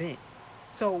his event.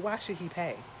 So why should he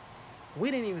pay?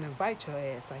 We didn't even invite your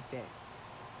ass like that.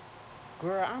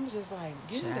 Girl, I'm just like,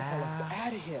 get me the hell up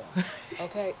out of here.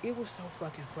 Okay? It was so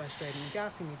fucking frustrating.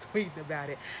 Y'all see me tweeting about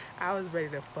it. I was ready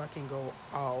to fucking go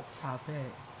off. I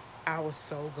bet. I was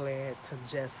so glad to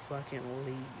just fucking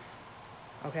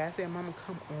leave. Okay? I said, Mama,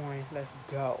 come on. Let's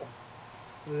go.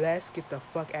 Let's get the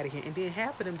fuck out of here. And then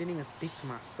half of them didn't even speak to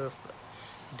my sister.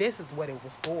 This is what it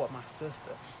was for, my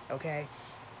sister. Okay?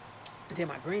 Then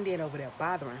my granddad over there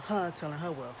bothering her, telling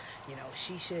her, well, you know,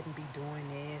 she shouldn't be doing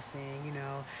this. And, you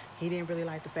know, he didn't really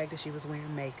like the fact that she was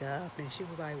wearing makeup. And she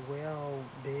was like, well,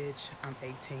 bitch, I'm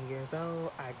 18 years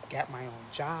old. I got my own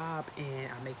job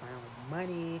and I make my own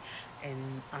money.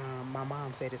 And my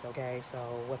mom said it's okay. So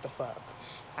what the fuck?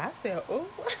 I said, oh.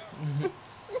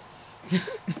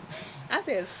 I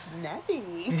said,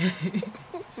 snappy.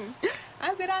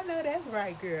 I said, I know that's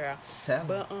right, girl. Tell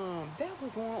But that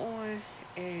was going on,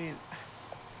 and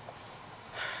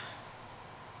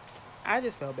I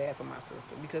just felt bad for my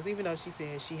sister because even though she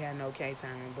said she had no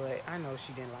K-time, but I know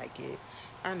she didn't like it.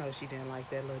 I know she didn't like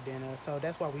that little dinner. So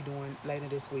that's why we doing later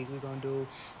this week. We're going to do,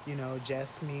 you know,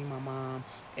 just me, my mom,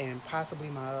 and possibly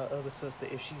my other sister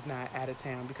if she's not out of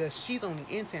town because she's only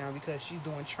in town because she's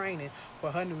doing training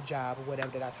for her new job or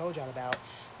whatever that I told y'all about,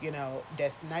 you know,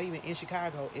 that's not even in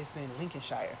Chicago. It's in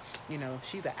Lincolnshire. You know,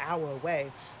 she's an hour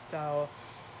away. So...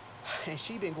 and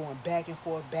she been going back and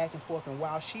forth, and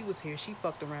while she was here, she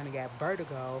fucked around and got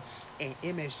vertigo and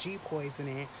MSG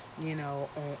poisoning, you know,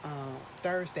 on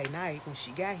Thursday night when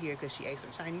she got here because she ate some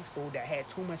Chinese food that had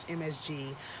too much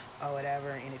MSG or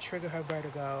whatever, and it triggered her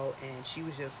vertigo, and she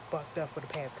was just fucked up for the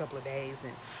past couple of days,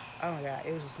 and oh my God,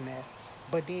 it was just a mess.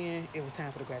 But then it was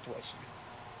time for the graduation.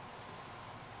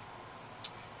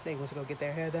 They went to go get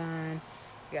their hair done,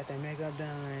 got their makeup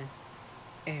done,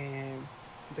 and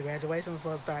the graduation was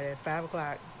supposed to start at 5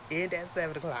 o'clock, end at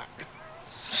 7 o'clock.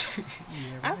 Yeah,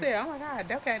 I right. said, oh my God,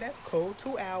 okay, that's cool.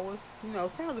 2 hours, you know,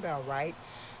 sounds about right.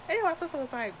 Anyway, my sister was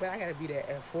like, but I gotta be there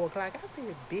at 4 o'clock. I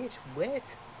said, bitch,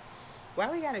 what? Why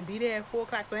we gotta be there at 4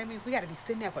 o'clock? So that means we gotta be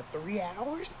sitting there for 3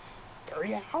 hours?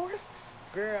 3 hours?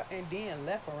 Girl, and then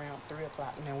left around 3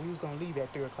 o'clock. Now, we was gonna leave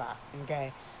at 3 o'clock,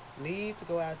 okay? Leave to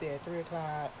go out there at 3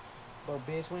 o'clock. But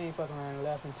bitch, we ain't fucking around and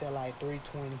left until like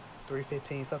 3:20.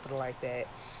 3:15, something like that.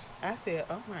 I said,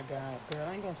 oh my God, girl,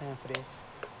 I ain't got time for this.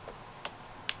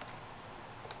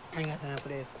 I ain't got time for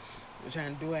this. We're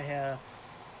trying to do her hair,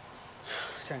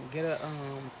 trying to get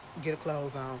her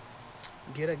clothes on,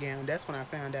 get her gown. That's when I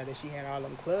found out that she had all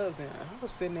them clubs in. I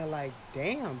was sitting there like,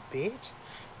 damn, bitch,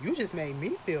 you just made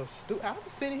me feel stupid. I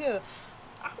was sitting here,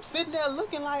 I'm sitting there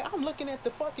looking like I'm looking at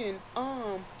the fucking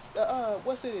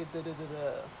what's it,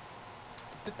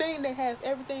 the thing that has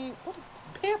everything, what is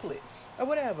pamphlet or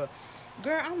whatever.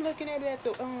 Girl, I'm looking at it at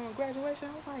the graduation.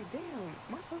 I was like, damn,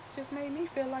 my sister just made me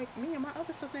feel like me and my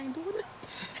other sister ain't doing nothing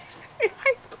in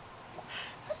high school.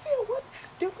 I said, what?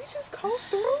 Did we just coast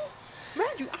through?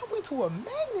 Mind you, I went to a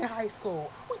magnet high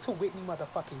school. I went to Whitney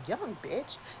motherfucking Young,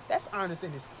 bitch. That's honest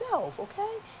in itself,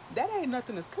 okay? That ain't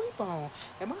nothing to sleep on.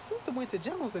 And my sister went to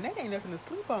Jones, and that ain't nothing to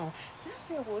sleep on. And I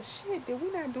said, well, shit, did we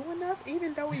not do enough,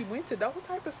 even though we went to those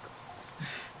type of schools?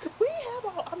 Because we have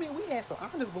all, I mean, we had some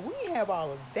honors, but we have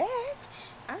all of that.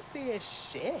 I said,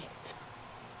 shit.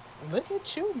 Look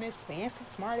at you, Miss Fancy,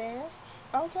 smart ass.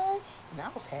 Okay? And I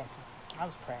was happy. I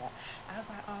was proud. I was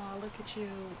like, oh, look at you.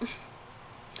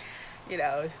 You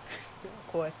know, of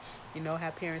course, you know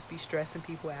how parents be stressing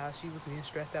people out. She was being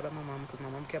stressed out by my mom because my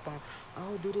mom kept on,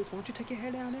 oh, do this. Won't you take your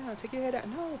hair down now? Take your hair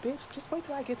down. No, bitch, just wait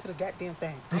till I get to the goddamn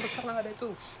thing. I was telling her that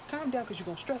too. Calm down because you're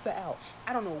going to stress her out.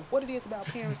 I don't know what it is about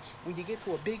parents when you get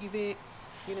to a big event,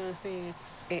 you know what I'm saying,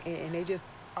 and they just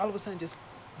all of a sudden just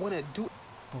want to do.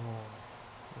 Boy,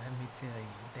 let me tell you,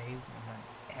 they want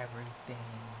everything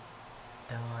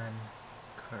done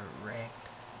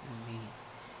correctly.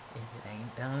 If it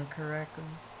ain't done correctly,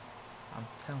 I'm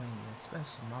telling you,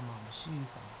 especially my mama, she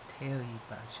gonna tell you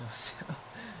about yourself.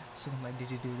 She gonna be like,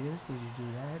 did you do this? Did you do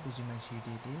that? Did you make sure you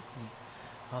did this?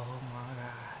 Oh my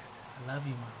God. I love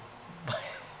you, mom. But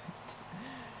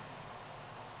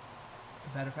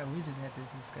matter of fact, we just had this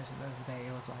discussion the other day.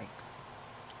 It was like,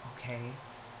 okay,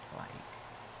 like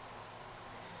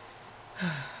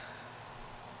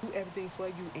do everything for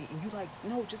you, and you like,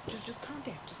 no, just calm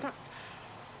down, just calm.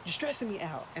 You're stressing me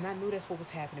out. And I knew that's what was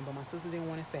happening, but my sister didn't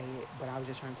want to say it. But I was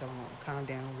just trying to tell her, calm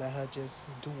down, let her just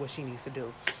do what she needs to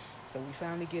do. So we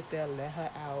finally get there, let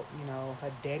her out. You know,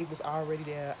 her daddy was already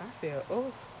there. I said,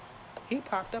 oh, he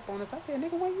popped up on us. I said,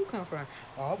 nigga, where you come from?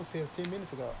 Oh, I was here 10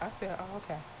 minutes ago. I said, oh,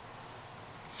 okay.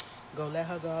 Go let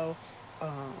her go.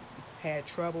 Had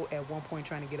trouble at one point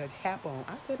trying to get a cap on.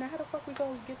 I said, now how the fuck we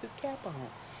go get this cap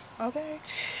on? Okay.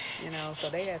 You know,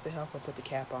 so they had to help her put the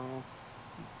cap on.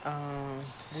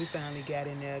 We finally got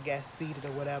in there, got seated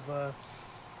or whatever.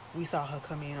 We saw her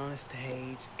come in on the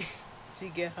stage. She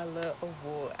get her little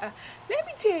award. Let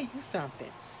me tell you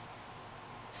something.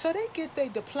 So they get their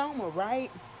diploma, right?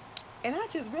 And I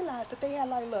just realized that they had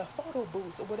like little photo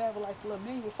booths or whatever, like the little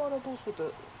manual photo booths with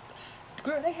the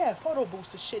girl. They had photo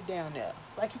booths of shit down there.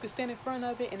 Like you could stand in front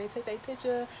of it and they take their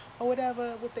picture or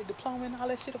whatever with their diploma and all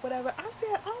that shit or whatever. I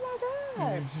said, oh my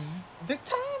God, the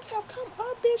times have come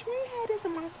up, bitch. We ain't had this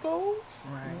in my school.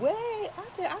 right. Wait, I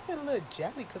said I feel a little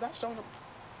jelly because I shown them.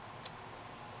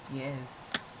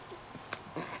 Yes.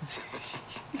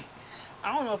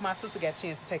 I don't know if my sister got a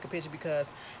chance to take a picture because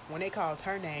when they called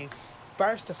her name,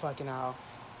 first of fucking all,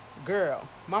 girl,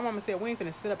 my mama said we ain't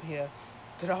finna sit up here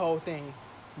to the whole thing.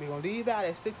 We're gonna leave out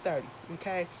at 6:30,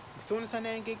 okay? As soon as her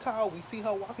name get called, we see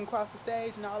her walking across the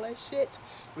stage and all that shit.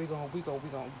 We gonna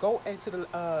go into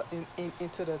the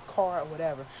into the car or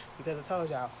whatever, because I told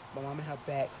y'all my mom in her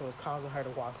back, so it's causing her to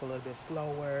walk a little bit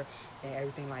slower and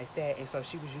everything like that. And so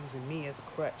she was using me as a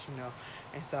crutch, you know.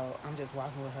 And so I'm just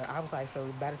walking with her. I was like, so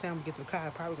by the time we get to the car,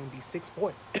 it's probably gonna be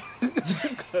 6:40,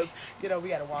 because you know we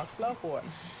gotta walk slow for it.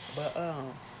 But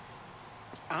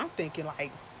I'm thinking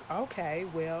like, okay,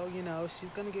 well, you know,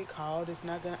 she's gonna get called. It's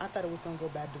not gonna. I thought it was gonna go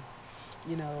back to,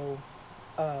 you know,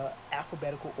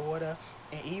 alphabetical order.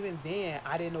 And even then,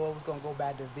 I didn't know it was gonna go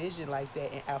by division like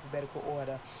that in alphabetical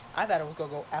order. I thought it was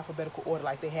gonna go alphabetical order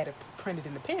like they had it printed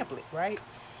in the pamphlet, right?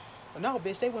 No,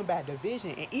 bitch, they went by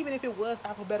division. And even if it was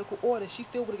alphabetical order, she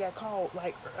still would have got called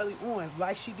like early on,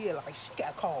 like she did. Like she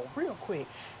got called real quick.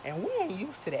 And we ain't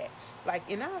used to that. Like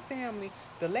in our family,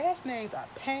 the last names are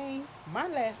Payne. My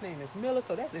last name is Miller,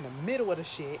 so that's in the middle of the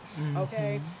shit.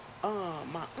 Okay.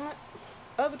 My aunt,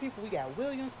 other people, we got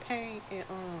Williams, Payne, and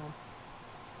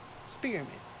Spearman.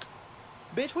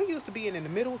 Bitch, we used to be in the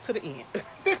middle to the end.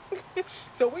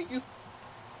 So we used.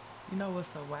 You know what's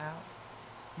so wild?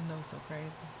 You know what's so crazy?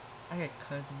 I got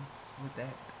cousins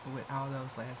with all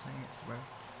those last names, bro.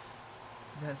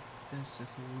 That's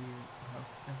just weird, bro.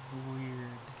 That's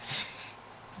weird.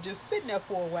 Just sitting there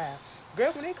for a while.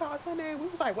 Girl, when they called her name, we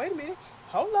was like, wait a minute,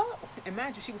 hold up. And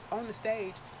mind you, she was on the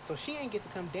stage, so she ain't get to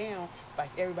come down like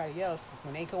everybody else.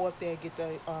 When they go up there, get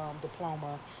the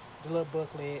diploma, the little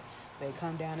booklet, they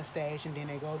come down the stage and then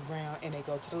they go around and they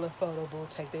go to the little photo booth,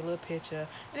 take their little picture,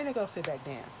 and then they go sit back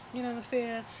down. You know what I'm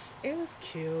saying? It was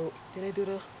cute. Then they do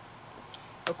the,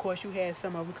 of course, you had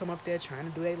some of them come up there trying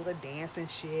to do their little dance and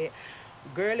shit.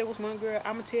 Girl, it was one girl.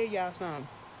 I'm going to tell y'all something.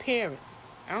 Parents,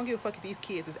 I don't give a fuck if these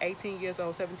kids is 18 years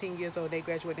old, 17 years old, they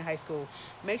graduating high school.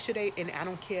 Make sure they, and I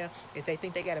don't care if they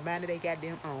think they got a mind of they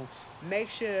goddamn own, make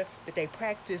sure that they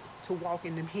practice to walk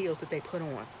in them heels that they put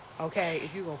on. Okay,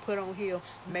 if you're going to put on heel,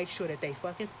 make sure that they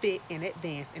fucking fit in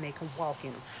advance and they can walk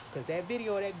in them. Because that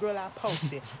video of that girl I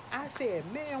posted, I said,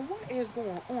 man, what is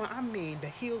going on? I mean, the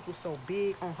heels were so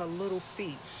big on her little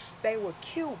feet. They were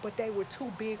cute, but they were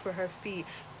too big for her feet.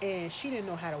 And she didn't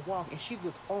know how to walk. And she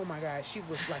was, oh my God, she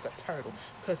was like a turtle.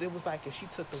 Because it was like if she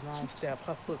took the wrong step,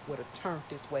 her foot would have turned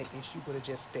this way and she would have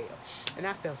just fell. And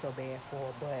I felt so bad for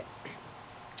her, but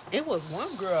it was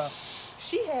one girl,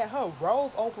 she had her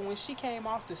robe open when she came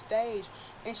off the stage,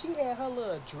 and she had her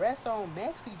little dress on,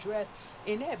 maxi dress,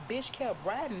 and that bitch kept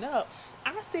riding up.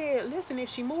 I said, listen, if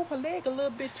she move her leg a little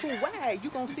bit too wide,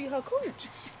 you gonna see her cooch.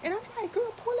 And I'm like,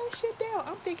 girl, pull that shit down.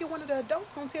 I'm thinking one of the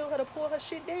adults gonna tell her to pull her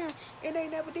shit down, and they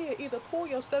never did. Either pull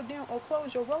your stuff down or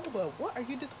close your robe up. What are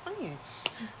you displaying?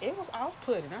 It was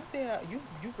off-putting. I said, you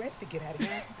ready to get out of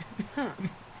here? Huh.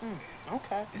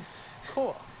 Okay.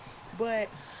 Cool. But,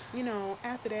 you know,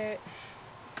 after that,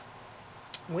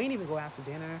 we didn't even go out to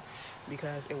dinner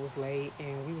because it was late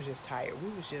and we was just tired. We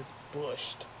was just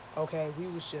bushed, okay? We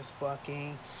was just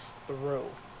fucking through.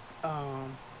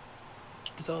 Um,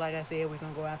 so like I said, we're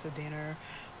gonna go out to dinner.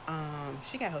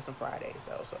 She got her some Fridays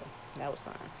though, so that was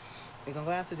fine. We're gonna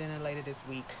go out to dinner later this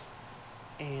week,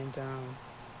 and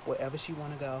wherever she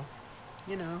wanna go,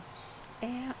 you know.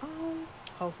 And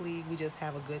hopefully we just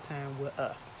have a good time with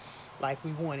us, like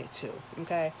we wanted to.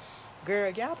 Okay,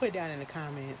 girl, y'all put down in the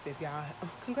comments if y'all.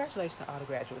 Congratulations to all the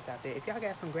graduates out there. If y'all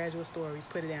got some graduate stories,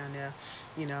 put it down there.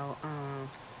 You know,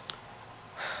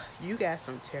 you got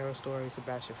some terror stories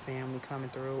about your family coming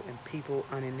through and people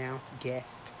unannounced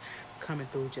guests coming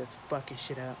through just fucking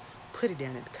shit up. Put it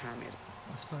down in the comments.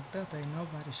 What's fucked up ain't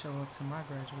nobody show up to my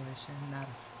graduation. Not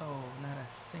a soul, not a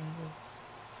single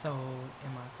soul in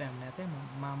my family. I think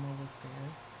my mama was there.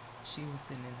 She was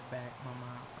sitting in the back. My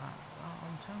mom.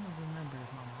 I'm trying to remember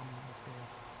if my mama was there.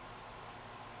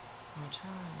 I'm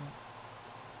trying to.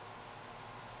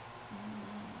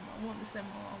 I want to say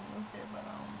my mom was there, but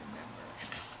I don't remember.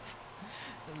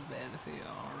 It was bad to say I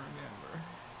don't remember.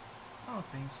 I don't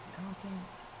think she. I don't think.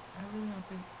 I really don't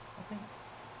think. I think.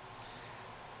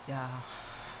 Yeah.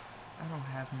 I don't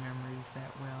have memories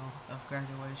that well of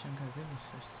graduation because it was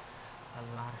just a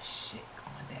lot of shit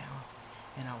going down.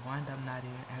 And I wind up not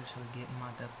even actually getting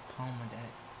my diploma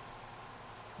that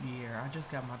year. I just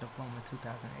got my diploma in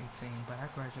 2018, but I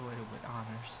graduated with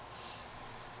honors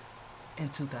in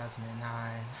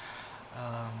 2009.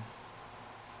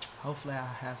 Hopefully I'll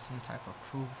have some type of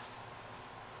proof.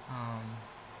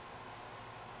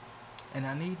 And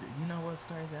I need, you know what's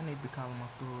crazy? I need to be calling my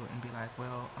school and be like,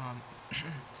 well,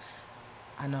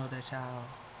 I know that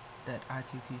that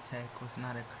ITT Tech was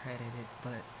not accredited,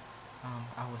 but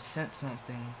I was sent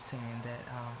something saying that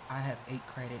I have 8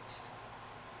 credits.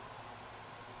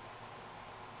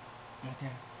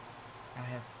 Okay, I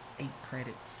have 8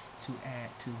 credits to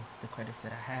add to the credits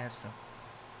that I have. So,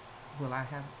 will I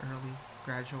have early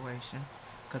graduation?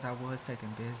 Because I was taking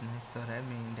business, so that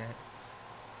means that,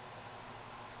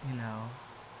 you know,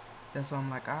 that's why I'm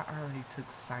like, I already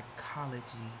took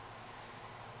psychology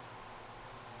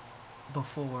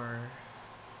before,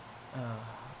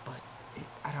 but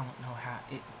I don't know how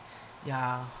it,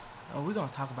 y'all. We're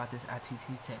gonna talk about this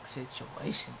ITT Tech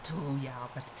situation too, y'all.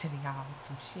 About to tell y'all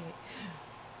some shit.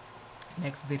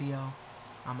 Next video,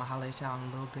 I'ma holler at y'all in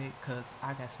a little bit because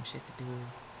I got some shit to do.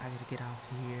 I gotta get off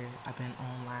here. I've been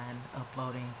online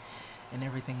uploading and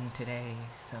everything today,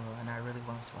 so, and I really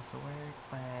wasn't supposed to work,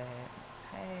 but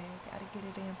hey, gotta get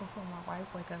it in before my wife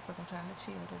wake up because I'm trying to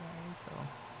chill today. So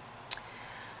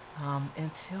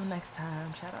until next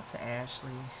time, shout out to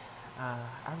Ashley.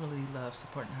 I really love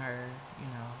supporting her, you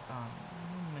know.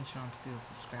 Make sure I'm still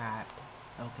subscribed.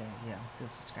 Okay, yeah, I'm still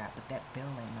subscribed, but that bell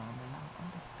ain't on, and I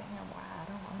don't understand why. I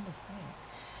don't understand.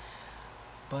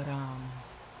 But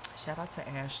shout out to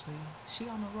Ashley. She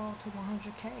on the road to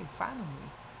 100K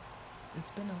finally. It's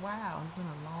been a while. It's been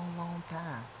a long, long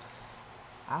time.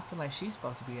 I feel like she's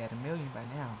supposed to be at 1 million by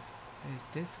now.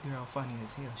 This girl funny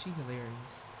as hell. She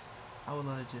hilarious. I would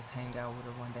love to just hang out with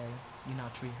her one day. You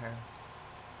know, treat her.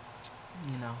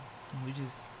 You know, and we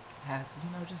just have, you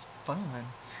know, just fun. You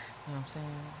know what I'm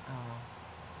saying?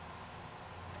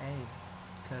 Hey,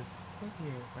 because look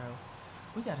here, bro.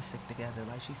 We got to stick together.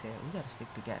 Like she said, we got to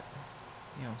stick together.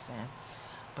 You know what I'm saying?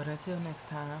 But until next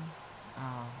time,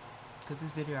 because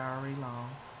this video already long,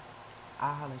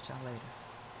 I'll holler at y'all later.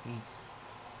 Peace.